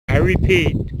I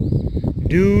repeat,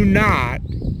 do not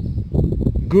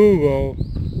Google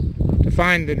to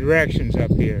find the directions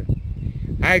up here.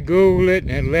 I Googled it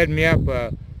and it led me up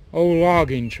a old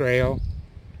logging trail.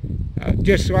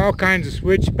 Just all kinds of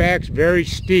switchbacks, very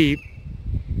steep.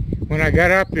 When I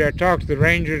got up here, I talked to the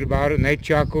rangers about it and they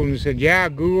chuckled and said, yeah,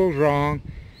 Google's wrong.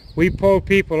 We pull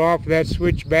people off of that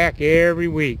switchback every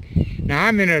week. Now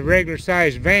I'm in a regular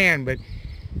sized van, but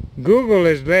Google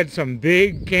has led some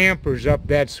big campers up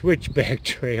that switchback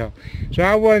trail. So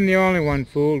I wasn't the only one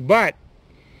fooled, but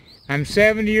I'm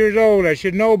 70 years old. I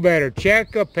should know better.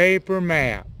 Check a paper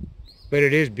map. But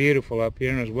it is beautiful up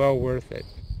here and it's well worth it.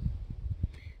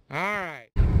 All right.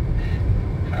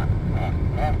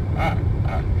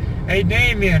 Hey,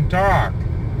 Damien, talk.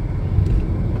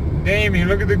 Damien,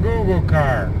 look at the Google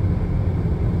car.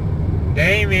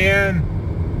 Damien,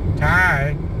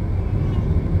 Ty.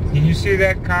 Can you see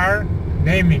that car?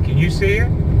 Damien, can you see it?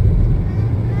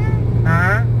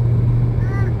 Huh?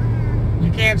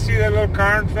 You can't see that little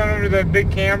car in front of it with that big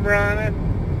camera on it?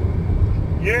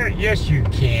 Yes, you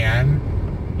can.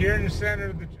 You're in the center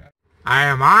of the... I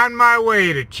am on my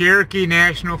way to Cherokee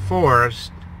National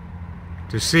Forest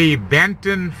to see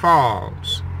Benton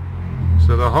Falls.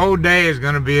 So the whole day is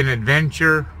going to be an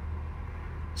adventure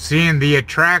seeing the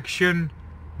attraction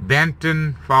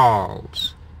Benton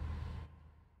Falls.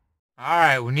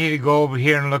 Alright, we need to go over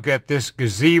here and look at this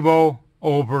gazebo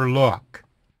overlook.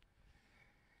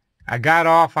 I got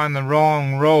off on the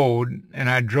wrong road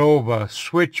and I drove a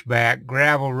switchback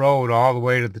gravel road all the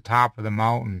way to the top of the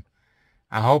mountain.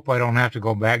 I hope I don't have to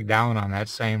go back down on that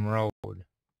same road.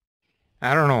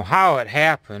 I don't know how it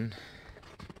happened,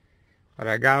 but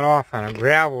I got off on a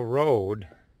gravel road,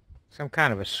 some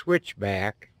kind of a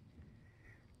switchback,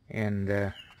 and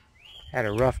had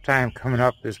a rough time coming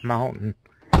up this mountain.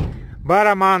 But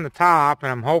I'm on the top,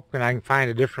 and I'm hoping I can find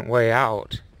a different way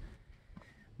out.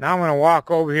 Now I'm going to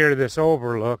walk over here to this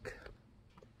overlook.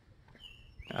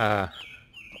 Let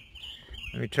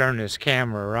me turn this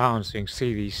camera around so you can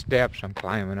see these steps I'm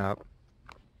climbing up.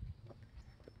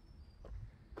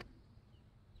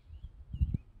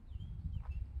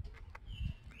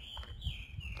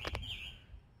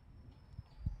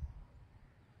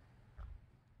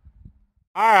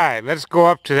 Alright, let's go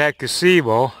up to that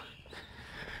gazebo.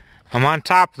 I'm on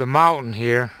top of the mountain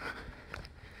here.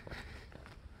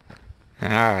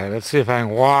 Alright, let's see if I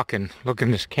can walk and look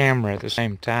in this camera at the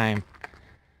same time.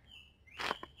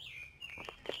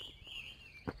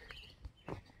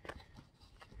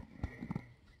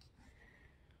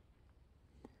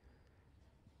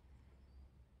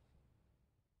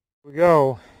 Here we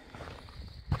go.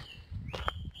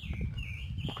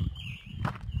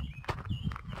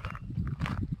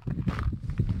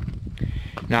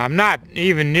 Now, I'm not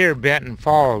even near Benton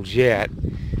Falls yet.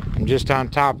 I'm just on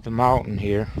top of the mountain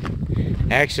here.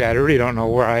 Actually, I really don't know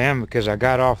where I am because I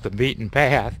got off the beaten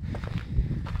path.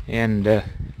 And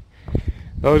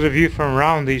those of you from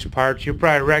around these parts, you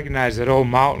probably recognize that old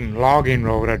mountain logging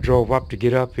road I drove up to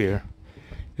get up here.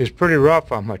 It's pretty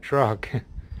rough on my truck.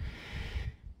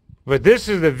 But this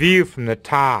is the view from the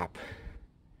top.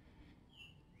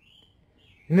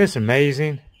 Isn't this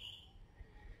amazing?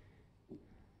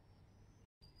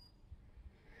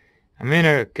 I'm in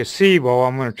a gazebo.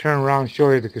 I'm going to turn around and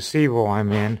show you the gazebo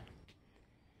I'm in.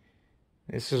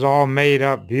 This is all made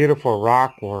up, beautiful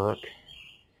rock work.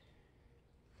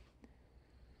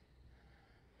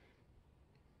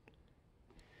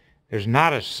 There's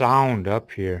not a sound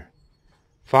up here.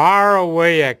 Far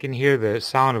away I can hear the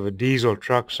sound of a diesel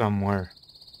truck somewhere.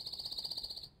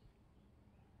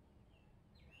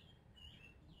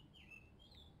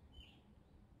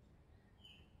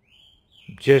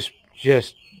 Just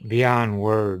beyond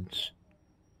words.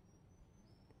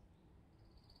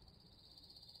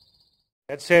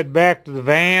 Let's head back to the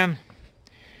van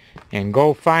and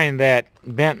go find that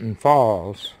Benton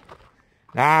Falls.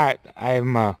 Now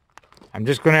I'm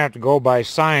just going to have to go by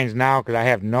signs now because I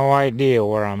have no idea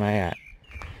where I'm at.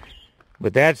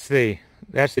 But that's the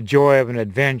joy of an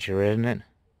adventure, isn't it?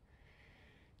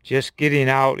 Just getting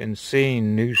out and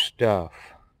seeing new stuff.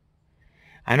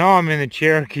 I know I'm in the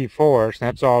Cherokee Forest,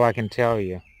 that's all I can tell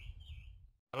you.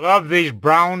 I love these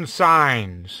brown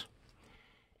signs.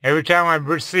 Every time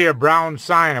I see a brown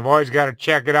sign, I've always got to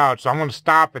check it out. So I'm going to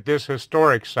stop at this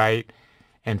historic site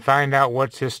and find out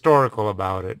what's historical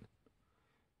about it.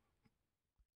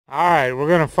 Alright, we're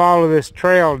going to follow this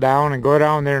trail down and go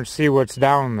down there and see what's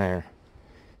down there.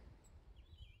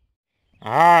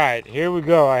 Alright, here we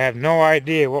go. I have no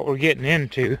idea what we're getting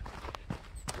into.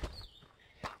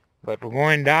 But we're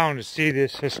going down to see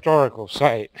this historical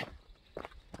site.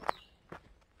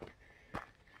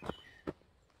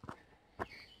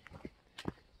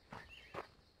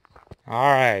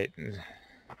 Alright, let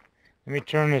me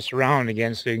turn this around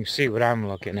again so you can see what I'm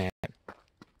looking at.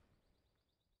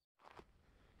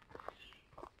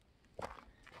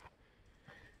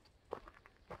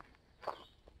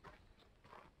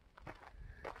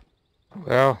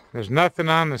 Well, there's nothing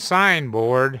on the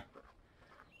signboard,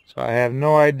 so I have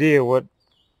no idea what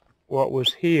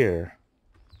was here.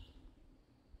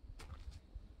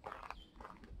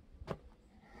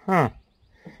 Huh.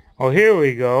 Oh, here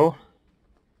we go.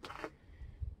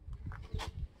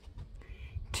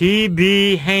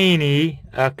 T.B. Haney,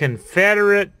 a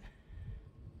Confederate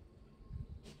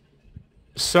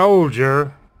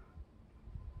soldier,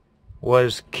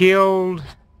 was killed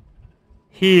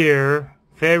here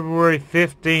February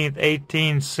 15th,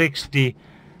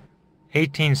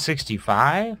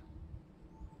 1865?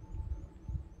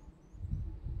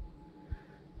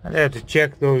 I'd have to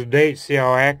check those dates, see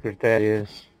how accurate that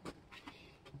is.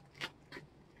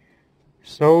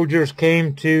 Soldiers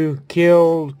came to,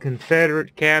 killed,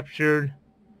 Confederate captured.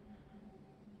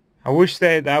 I wish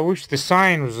the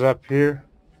sign was up here.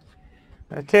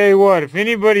 I tell you what, if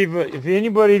anybody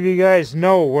of you guys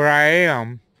know where I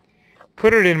am,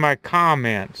 put it in my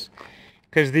comments,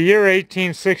 because the year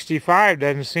 1865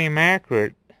 doesn't seem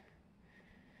accurate.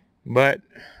 But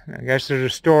I guess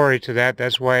there's a story to that.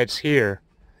 That's why it's here.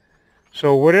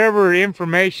 So whatever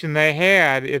information they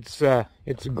had, it's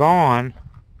gone.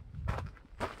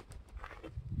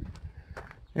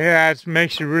 Yeah, it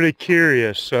makes you really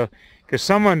curious. Because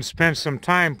someone spent some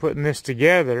time putting this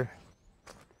together.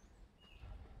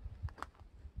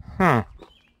 Huh.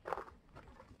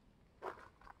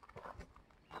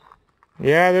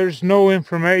 Yeah, there's no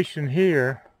information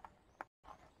here.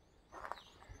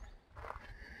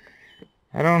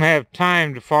 I don't have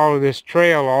time to follow this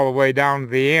trail all the way down to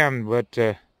the end, but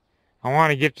I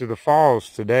want to get to the falls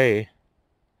today.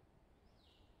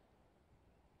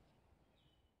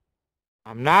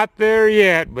 I'm not there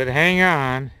yet, but hang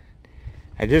on.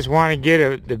 I just want to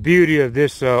get the beauty of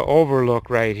this overlook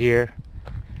right here.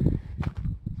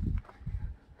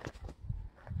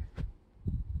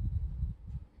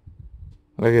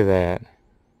 Look at that.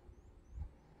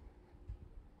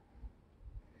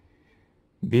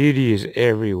 Beauty is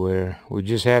everywhere. We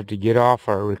just have to get off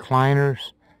our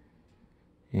recliners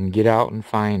and get out and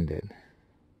find it.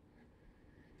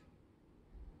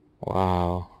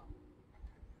 Wow.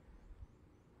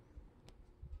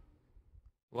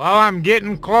 Well, I'm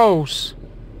getting close.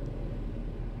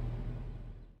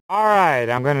 Alright,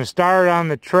 I'm going to start on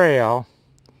the trail.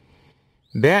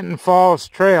 Benton Falls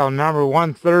Trail number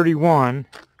 131.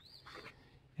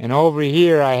 And over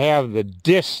here I have the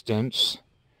distance.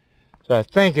 So I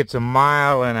think it's 1.5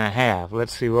 miles.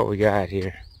 Let's see what we got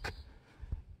here.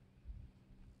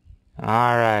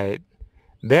 Alright.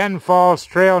 Benton Falls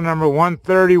Trail number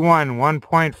 131,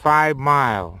 1.5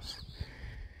 miles.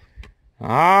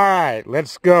 Alright,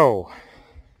 let's go.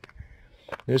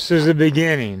 This is the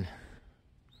beginning.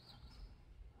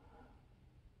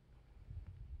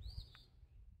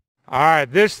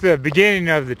 Alright, this is the beginning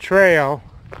of the trail.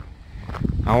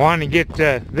 I want to get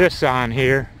this on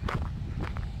here.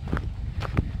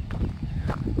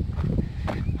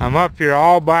 I'm up here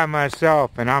all by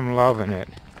myself and I'm loving it.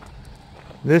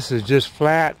 This is just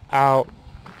flat out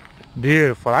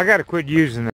beautiful. I gotta quit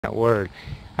using that word.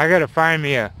 I gotta find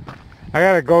me I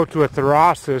gotta go to a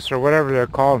thesaurus or whatever they're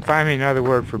called and find me another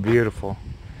word for beautiful.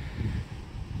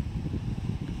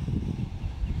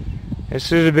 This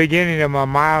is the beginning of my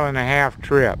 1.5 mile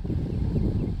trip.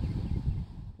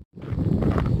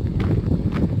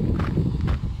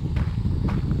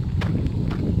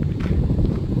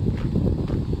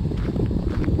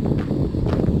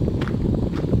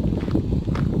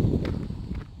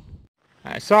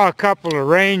 I saw a couple of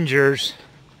rangers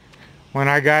when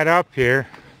I got up here.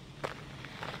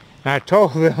 And I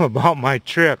told them about my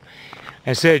trip.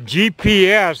 I said,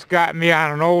 GPS got me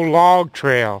on an old log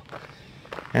trail.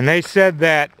 And they said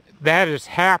that has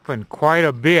happened quite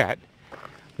a bit.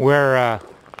 Where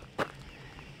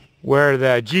the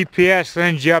GPS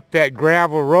sends you up that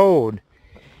gravel road.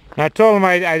 And I told them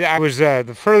I was,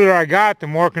 the further I got, the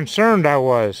more concerned I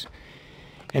was.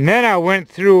 And then I went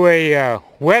through a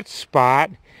wet spot.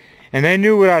 And they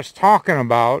knew what I was talking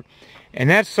about. And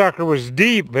that sucker was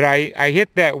deep, but I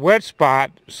hit that wet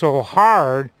spot so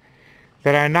hard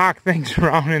that I knocked things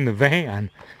around in the van.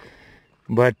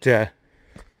 But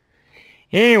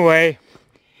anyway,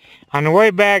 on the way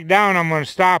back down, I'm going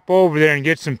to stop over there and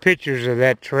get some pictures of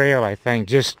that trail, I think,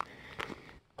 just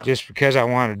because I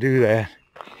want to do that.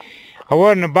 I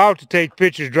wasn't about to take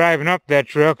pictures driving up that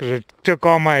trail because it took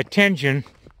all my attention.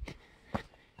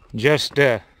 Just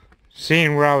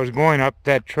seeing where I was going up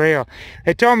that trail.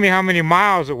 They told me how many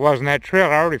miles it was in that trail.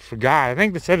 I already forgot. I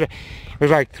think they said it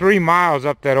was like 3 miles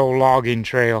up that old logging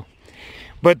trail.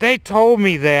 But they told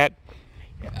me that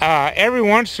every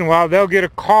once in a while they'll get a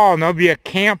call and there'll be a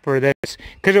camper that's,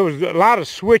 because there was a lot of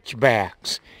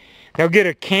switchbacks. They'll get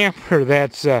a camper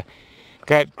that's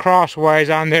got crosswise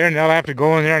on there, and they'll have to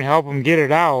go in there and help them get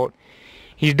it out.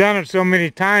 He's done it so many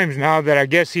times now that I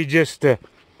guess he just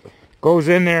goes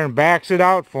in there and backs it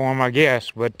out for him, I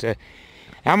guess. But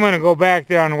I'm going to go back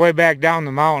there on the way back down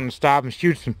the mountain and stop and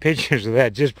shoot some pictures of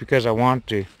that just because I want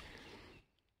to.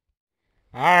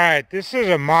 Alright, this is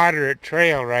a moderate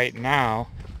trail right now.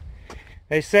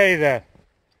 They say the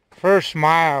first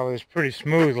mile is pretty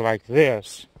smooth like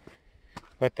this,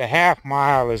 but the half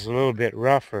mile is a little bit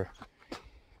rougher.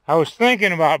 I was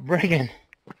thinking about bringing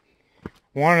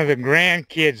one of the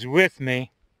grandkids with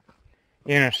me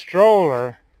in a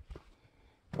stroller,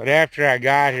 but after I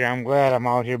got here, I'm glad I'm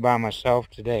out here by myself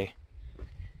today.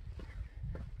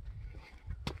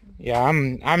 Yeah,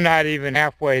 I'm not even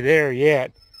halfway there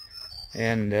yet,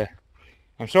 and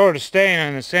I'm sort of staying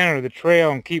in the center of the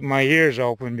trail and keeping my ears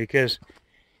open because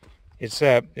it's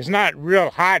not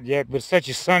real hot yet, but it's such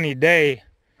a sunny day.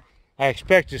 I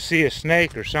expect to see a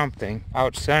snake or something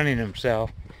out sunning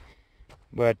himself.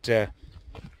 But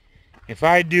if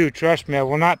I do, trust me, I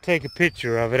will not take a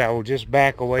picture of it. I will just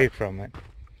back away from it.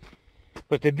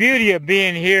 But the beauty of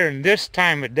being here in this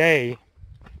time of day,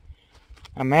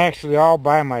 I'm actually all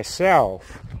by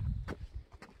myself.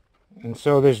 And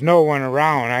so there's no one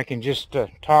around. I can just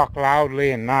talk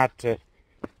loudly and not,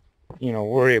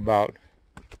 worry about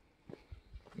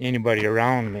anybody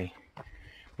around me.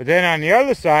 But then on the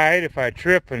other side, if I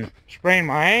trip and sprain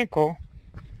my ankle,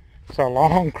 it's a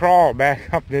long crawl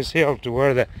back up this hill to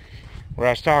where I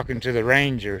was talking to the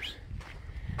rangers.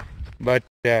 But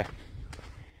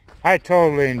I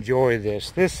totally enjoy this.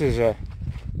 This is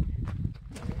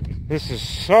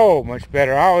so much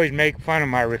better. I always make fun of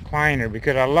my recliner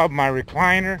because I love my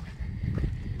recliner,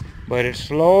 but it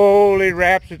slowly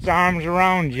wraps its arms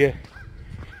around you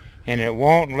and it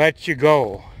won't let you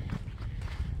go.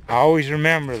 I always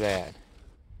remember that.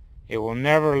 It will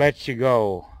never let you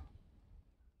go.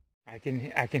 I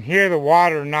can hear the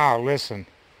water now. Listen.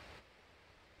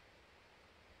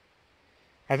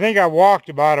 I think I walked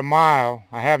about a mile.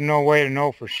 I have no way to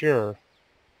know for sure.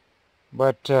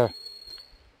 But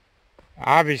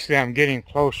obviously I'm getting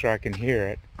closer. I can hear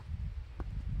it.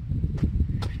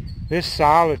 This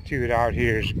solitude out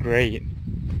here is great.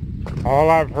 All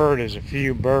I've heard is a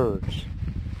few birds.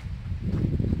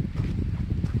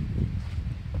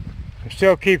 I'm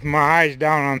still keeping my eyes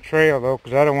down on the trail though,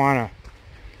 because I don't want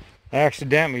to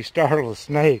accidentally startle a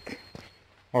snake,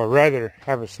 or rather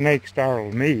have a snake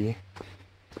startle me.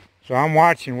 So I'm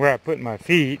watching where I put my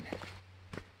feet,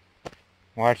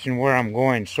 watching where I'm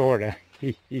going, sorta.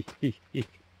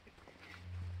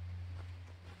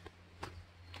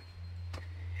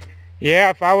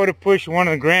 Yeah, if I would have pushed one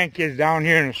of the grandkids down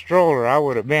here in a stroller, I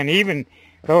would have been, even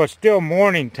though it's still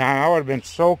morning time, I would have been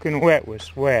soaking wet with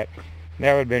sweat.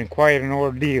 That would have been quite an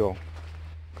ordeal.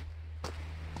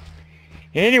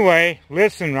 Anyway,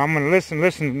 listen, I'm going to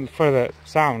listen for the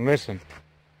sound, listen.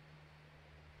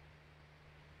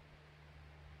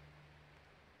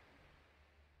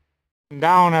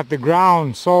 Down at the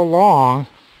ground so long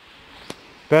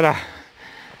that I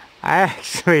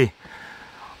actually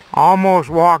almost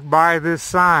walked by this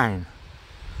sign.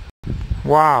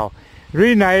 Wow. The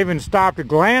reason I even stopped to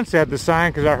glance at the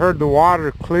sign because I heard the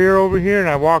water clear over here, and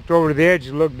I walked over to the edge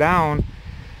to look down,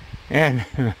 and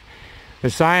the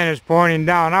sign is pointing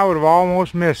down. I would have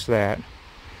almost missed that.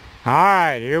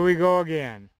 Alright, here we go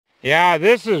again. Yeah,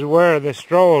 this is where the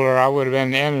stroller, I would have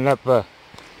ended up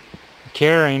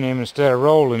carrying him instead of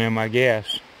rolling him, I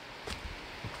guess.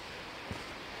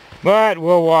 But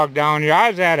we'll walk down here.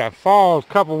 I was at a falls a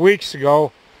couple weeks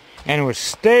ago, and it was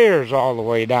stairs all the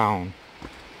way down.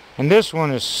 And this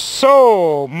one is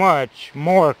so much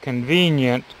more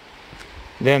convenient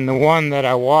than the one that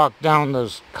I walked down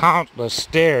those countless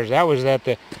stairs. That was at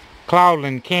the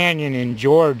Cloudland Canyon in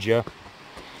Georgia.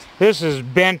 This is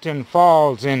Benton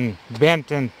Falls in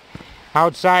Benton,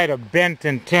 outside of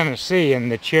Benton, Tennessee, in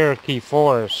the Cherokee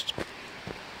Forest.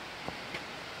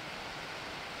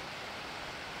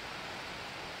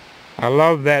 I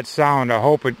love that sound. I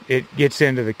hope it gets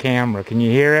into the camera. Can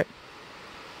you hear it?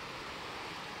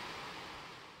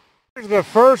 Here's the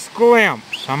first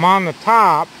glimpse. I'm on the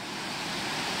top.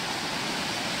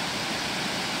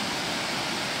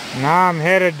 Now I'm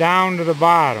headed down to the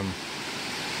bottom.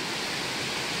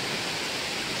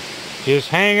 Just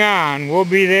hang on. We'll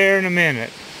be there in a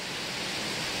minute.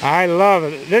 I love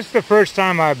it. This is the first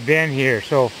time I've been here,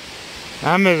 so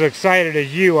I'm as excited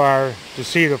as you are to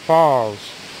see the falls.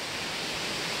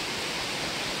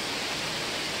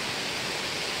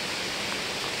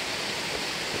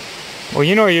 Well,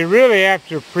 you know, you really have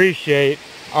to appreciate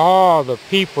all the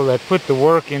people that put the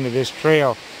work into this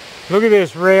trail. Look at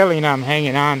this railing I'm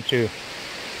hanging on to.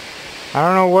 I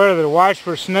don't know whether to watch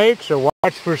for snakes or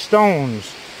watch for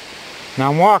stones.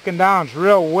 Now I'm walking down, it's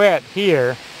real wet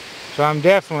here, so I'm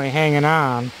definitely hanging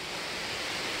on.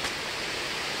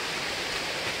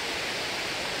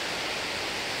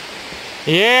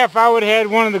 Yeah, if I would have had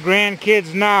one of the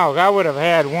grandkids now, I would have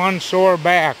had one sore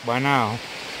back by now.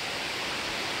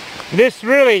 This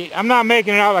really, I'm not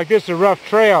making it out like this is a rough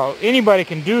trail. Anybody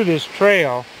can do this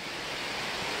trail,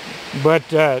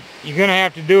 but you're going to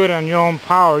have to do it on your own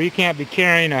power. You can't be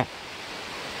carrying a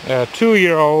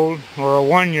 2-year-old or a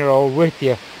 1-year-old with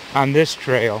you on this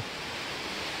trail.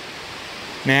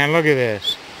 Man, look at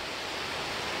this.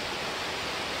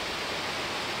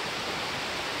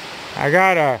 I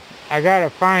gotta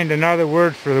find another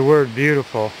word for the word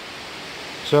beautiful.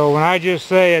 So when I just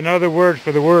say another word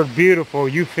for the word beautiful,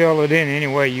 you fill it in any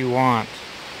way you want.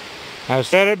 I've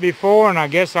said it before, and I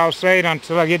guess I'll say it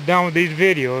until I get done with these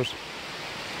videos.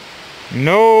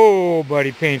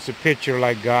 Nobody paints a picture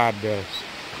like God does.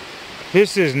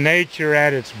 This is nature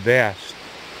at its best.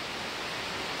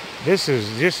 This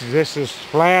is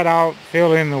flat out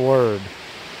fill in the word.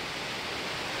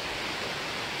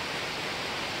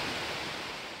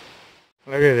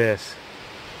 Look at this.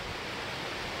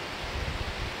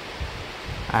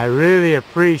 I really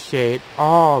appreciate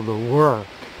all the work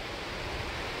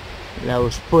that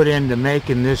was put into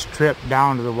making this trip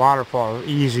down to the waterfall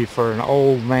easy for an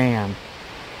old man.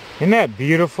 Isn't that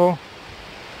beautiful?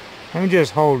 Let me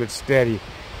just hold it steady.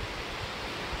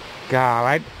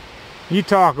 God, you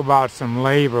talk about some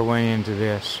labor went into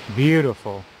this.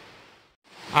 Beautiful.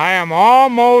 I am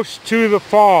almost to the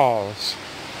falls.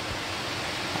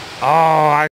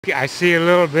 Oh, I see a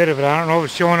little bit of it. I don't know if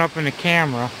it's showing up in the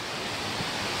camera.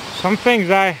 Some things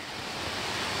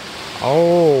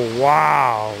oh,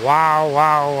 wow, wow,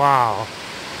 wow, wow.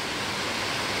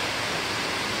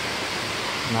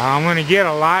 Now I'm going to get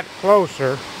a lot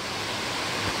closer.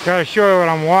 Got to show you what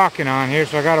I'm walking on here,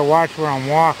 so I got to watch where I'm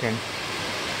walking.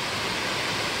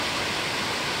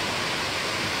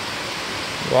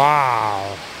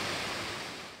 Wow.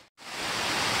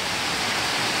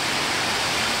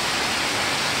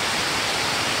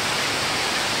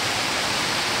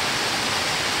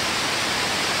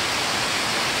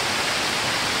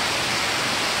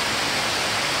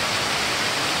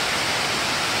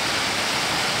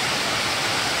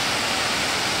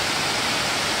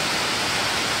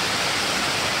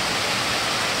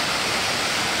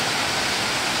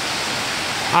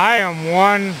 I am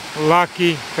one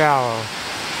lucky fellow.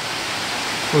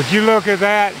 Would you look at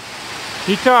that?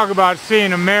 You talk about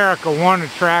seeing America one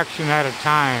attraction at a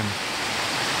time.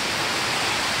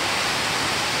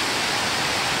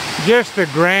 Just the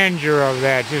grandeur of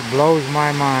that just blows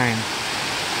my mind.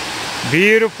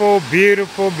 Beautiful,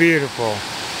 beautiful, beautiful.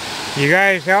 You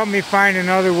guys help me find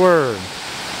another word.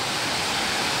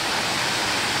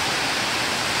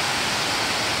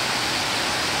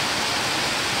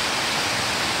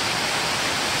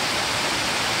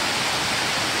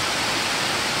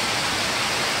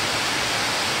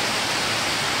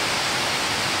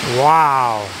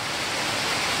 Wow.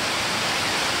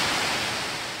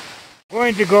 I'm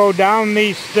going to go down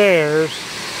these stairs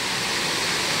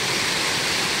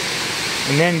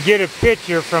and then get a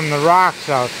picture from the rocks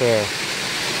out there.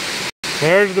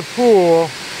 There's the pool.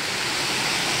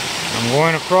 I'm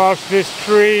going across this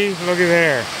tree. Look at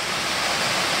there.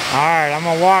 Alright, I'm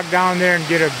going to walk down there and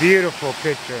get a beautiful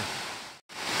picture.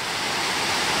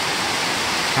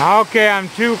 Okay, I'm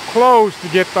too close to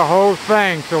get the whole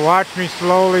thing, so watch me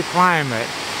slowly climb it.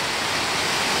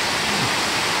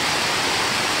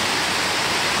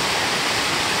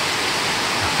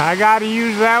 I gotta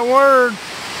use that word.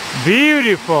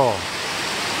 Beautiful.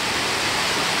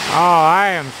 Oh, I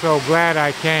am so glad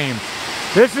I came.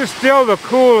 This is still the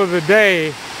cool of the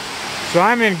day, so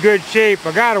I'm in good shape.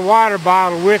 I got a water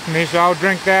bottle with me, so I'll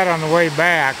drink that on the way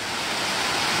back.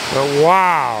 But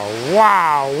wow,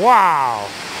 wow, wow.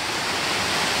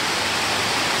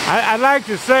 I'd like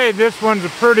to say this one's the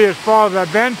prettiest falls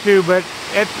I've been to, but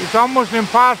it's almost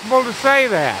impossible to say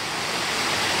that.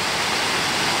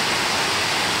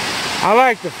 I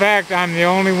like the fact I'm the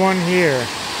only one here.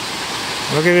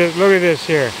 Look at this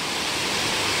here.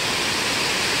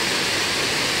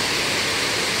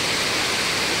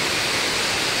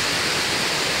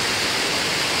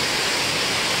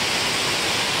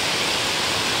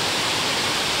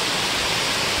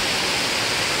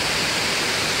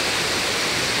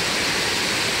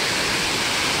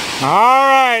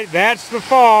 Alright, that's the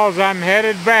falls. I'm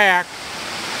headed back.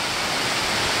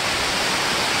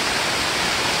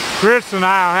 Chris and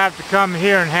I will have to come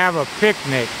here and have a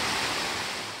picnic.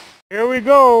 Here we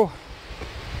go.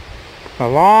 A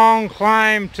long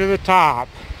climb to the top.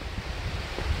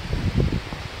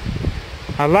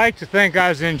 I'd like to think I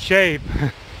was in shape,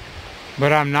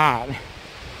 but I'm not.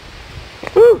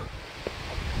 Whew.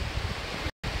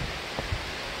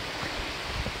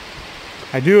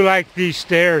 I do like these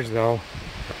stairs though.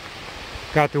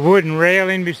 Got the wooden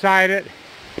railing beside it.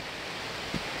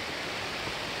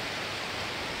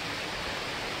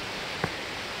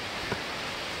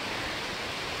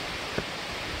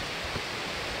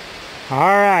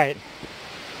 Alright.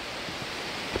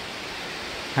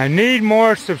 I need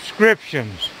more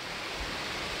subscriptions.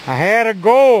 I had a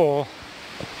goal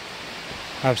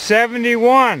of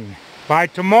 71 by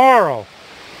tomorrow.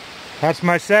 That's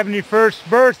my 71st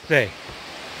birthday.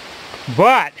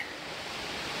 But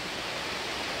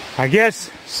I guess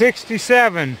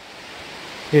 67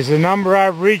 is the number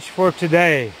I've reached for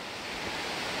today.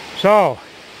 So,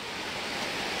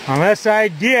 unless I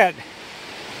get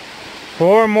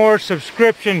 4 more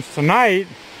subscriptions tonight,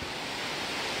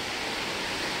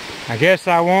 I guess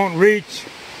I won't reach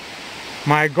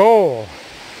my goal.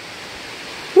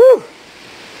 Whew!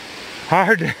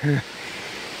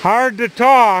 Hard to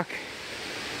talk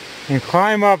and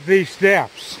climb up these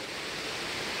steps.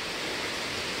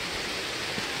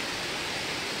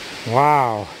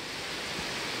 Wow.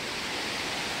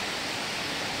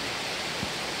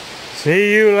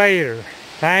 See you later.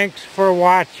 Thanks for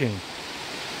watching.